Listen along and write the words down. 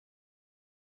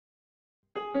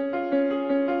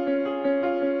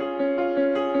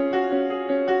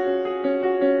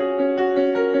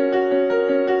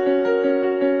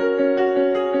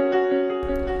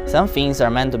Some things are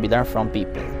meant to be learned from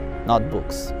people, not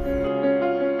books.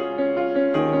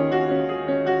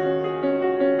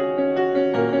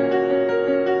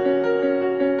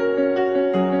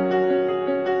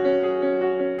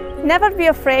 Never be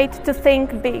afraid to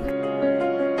think big.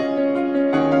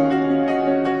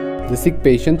 The sick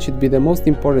patient should be the most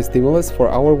important stimulus for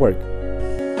our work.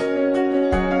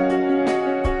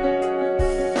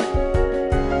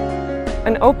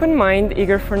 An open mind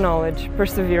eager for knowledge,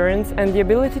 perseverance, and the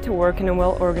ability to work in a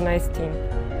well-organized team.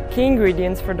 Key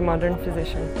ingredients for the modern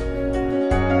physician.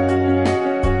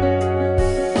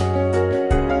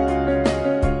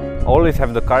 Always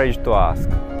have the courage to ask.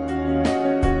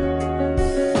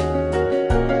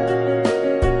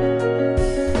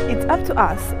 It's up to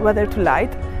us whether to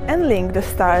light and link the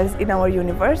stars in our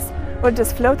universe or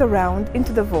just float around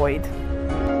into the void.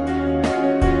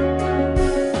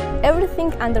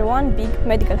 Everything under one big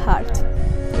medical heart.